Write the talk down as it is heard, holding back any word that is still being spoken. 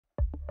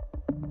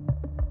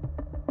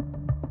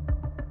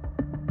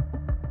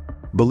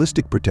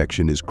Ballistic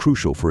protection is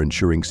crucial for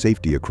ensuring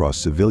safety across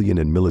civilian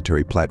and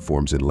military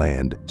platforms in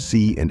land,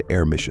 sea, and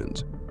air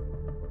missions.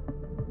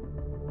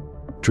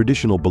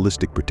 Traditional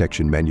ballistic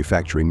protection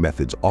manufacturing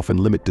methods often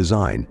limit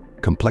design,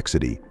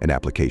 complexity, and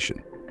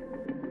application.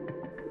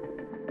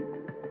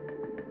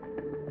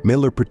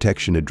 Mehler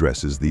Protection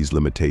addresses these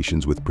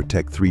limitations with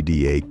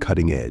PROTEC3D, a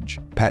cutting-edge,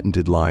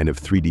 patented line of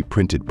 3D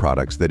printed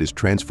products that is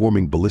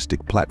transforming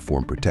ballistic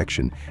platform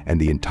protection and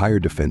the entire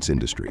defense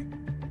industry.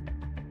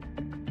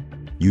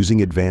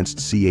 Using advanced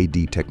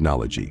CAD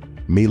technology,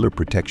 Mehler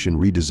Protection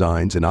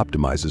redesigns and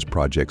optimizes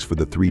projects for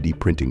the 3D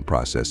printing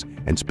process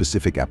and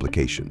specific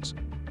applications.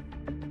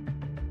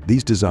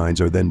 These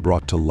designs are then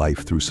brought to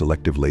life through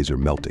selective laser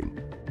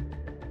melting,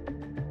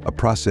 a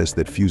process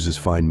that fuses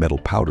fine metal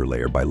powder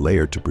layer by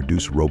layer to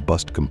produce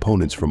robust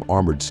components from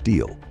armored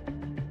steel,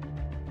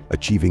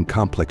 achieving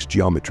complex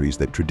geometries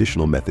that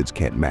traditional methods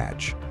can't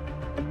match.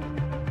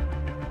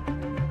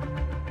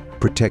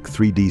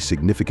 PROTEC3D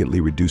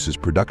significantly reduces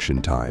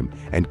production time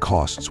and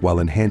costs while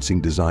enhancing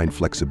design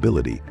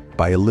flexibility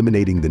by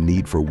eliminating the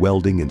need for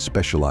welding and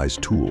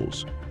specialized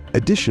tools.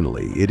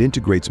 Additionally, it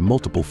integrates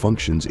multiple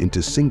functions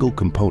into single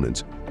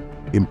components,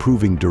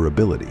 improving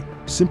durability,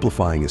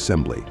 simplifying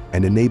assembly,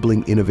 and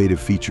enabling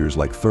innovative features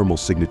like thermal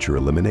signature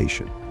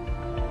elimination.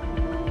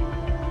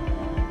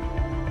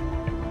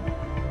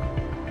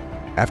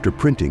 After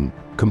printing,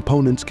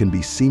 components can be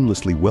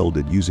seamlessly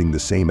welded using the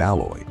same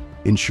alloy,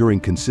 ensuring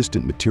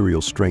consistent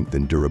material strength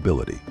and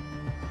durability.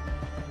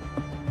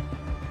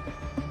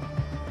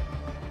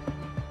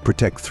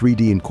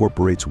 PROTEC3D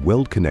incorporates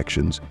weld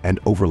connections and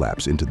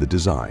overlaps into the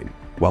design,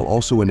 while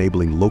also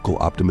enabling local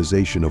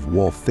optimization of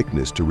wall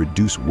thickness to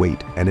reduce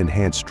weight and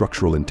enhance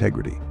structural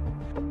integrity.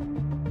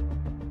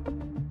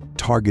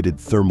 Targeted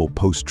thermal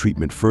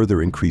post-treatment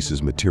further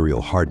increases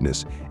material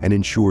hardness and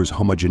ensures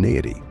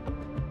homogeneity,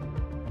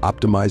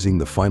 optimizing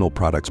the final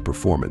product's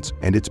performance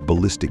and its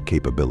ballistic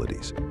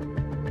capabilities.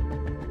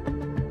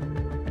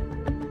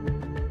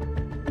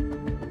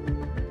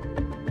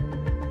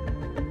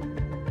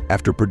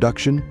 After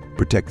production,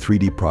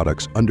 PROTEC3D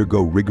products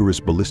undergo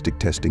rigorous ballistic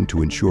testing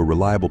to ensure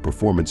reliable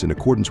performance in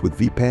accordance with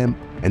VPAM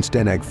and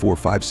STANAG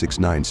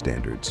 4569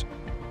 standards.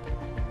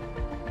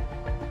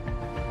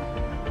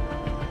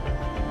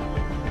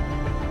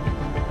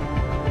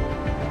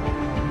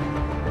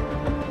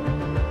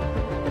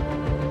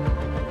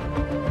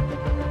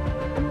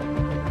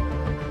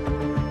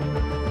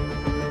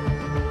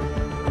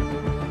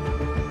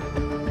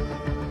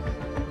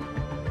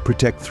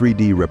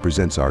 PROTEC3D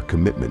represents our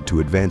commitment to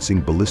advancing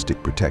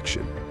ballistic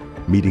protection,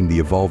 meeting the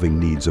evolving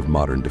needs of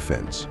modern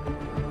defense.